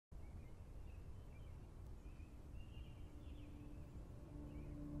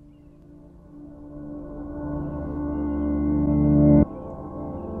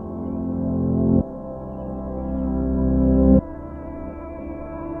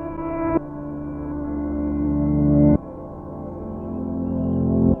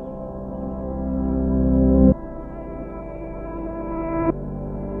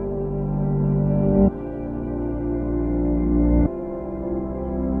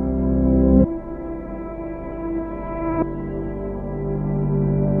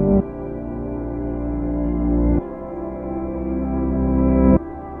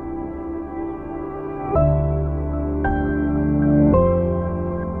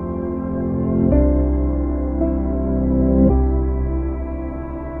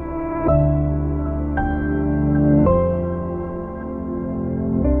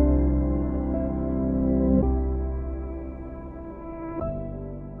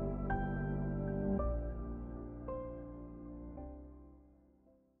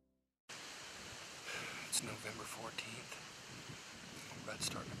October 14th. Red's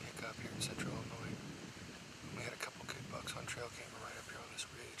starting to pick up here in central Illinois. We had a couple good bucks on trail camera right up here on this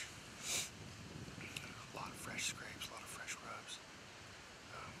ridge. A lot of fresh scrapes, a lot of fresh rubs.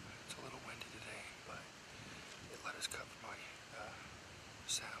 It's a little windy today, but it let us cover my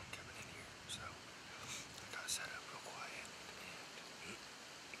sound coming in here, so I got set up real quiet, and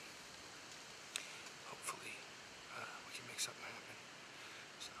hopefully we can make something happen.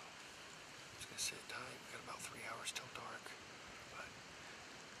 So I'm just gonna sit tight. We got about 3 hours till dark, but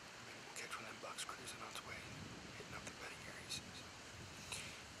maybe we'll catch one of them bucks cruising on its way, hitting up the bedding areas. So.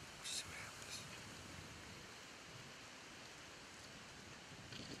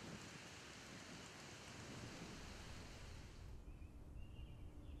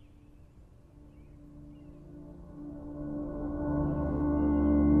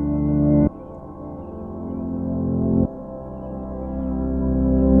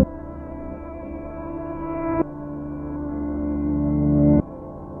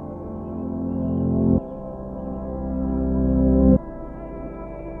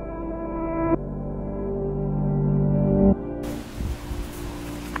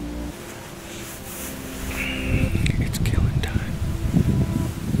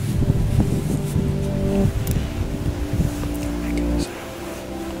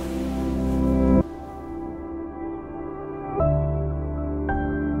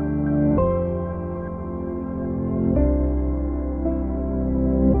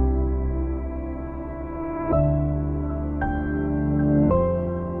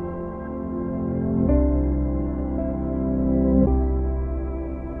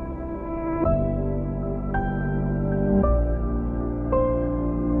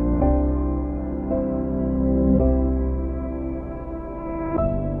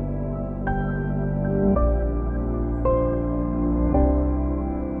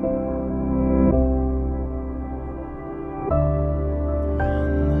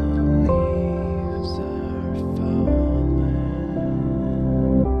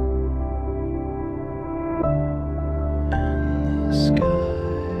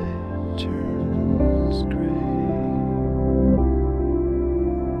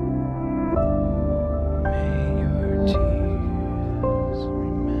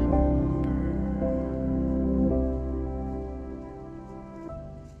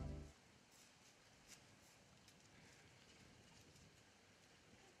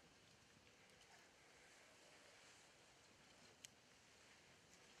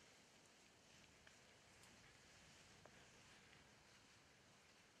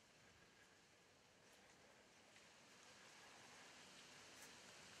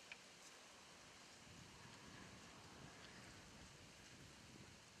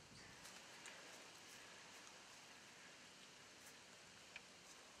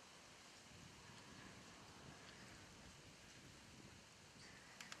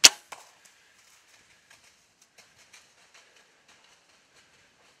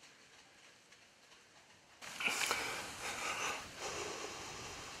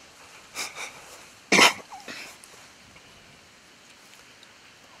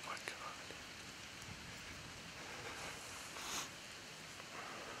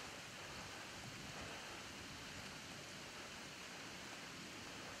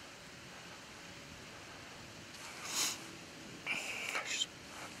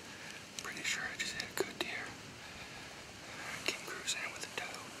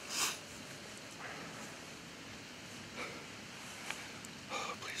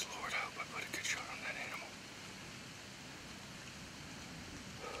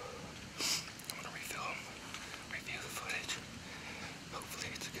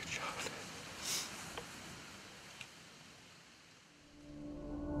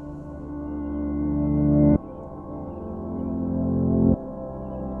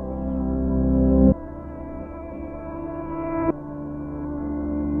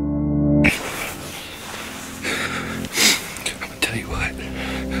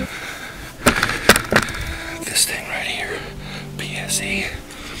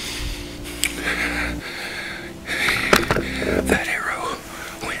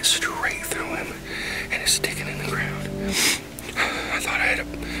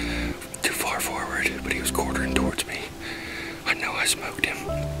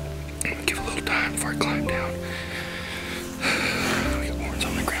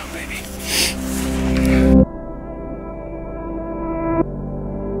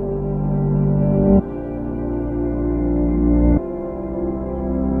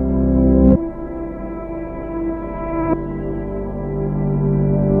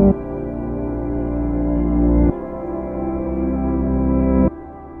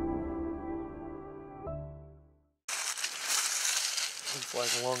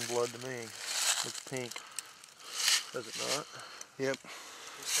 blood to me. Looks pink. Does it not? Yep.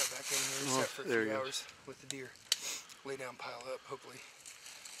 We just got back in here, sat for a few hours with the deer. Lay down, pile up, hopefully.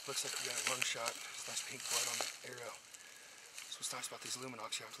 Looks like we got a lung shot. It's nice pink blood on the arrow. So what's nice about these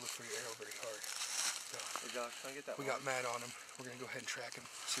Luminox, you don't have to look for your arrow very hard. So hey Josh, can I get that we got Matt on him. We're going to go ahead and track him,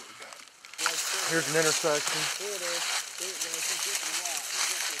 see what we got. Here's an intersection. Here it is. There it goes. He's getting a lot.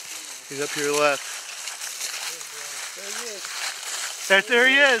 He's up to your left. There he is. There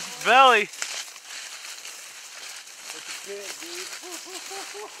he is. Belly. That's a pig, dude.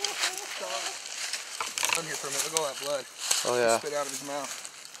 Come here for a minute. Look at all that blood. Oh yeah. Spit out of his mouth.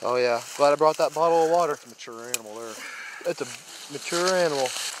 Oh yeah. Glad I brought that bottle of water. That's a mature animal there. That's a mature animal.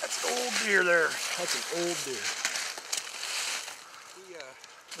 That's an old deer there. That's an old deer.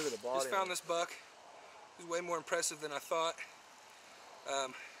 We Look at the body. just found this buck. He was way more impressive than I thought.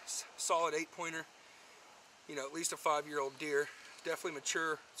 Solid 8-pointer. You know, at least a 5-year-old deer. Definitely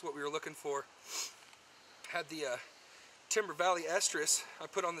mature. That's what we were looking for. Had the Timber Valley estrus I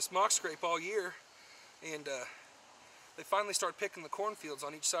put on this mock scrape all year, and they finally started picking the cornfields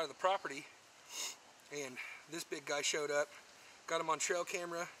on each side of the property, and this big guy showed up. Got him on trail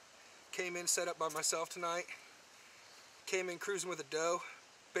camera. Came in, set up by myself tonight. Came in cruising with a doe.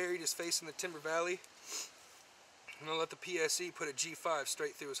 Buried his face in the Timber Valley. And I let the PSE put a G5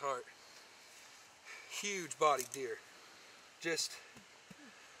 straight through his heart. Huge bodied deer. Just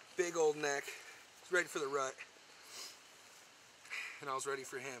big old neck. He's ready for the rut. And I was ready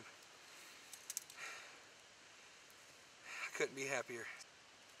for him. I couldn't be happier.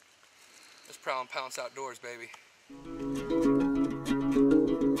 Let's Prowl and Pounce outdoors, baby.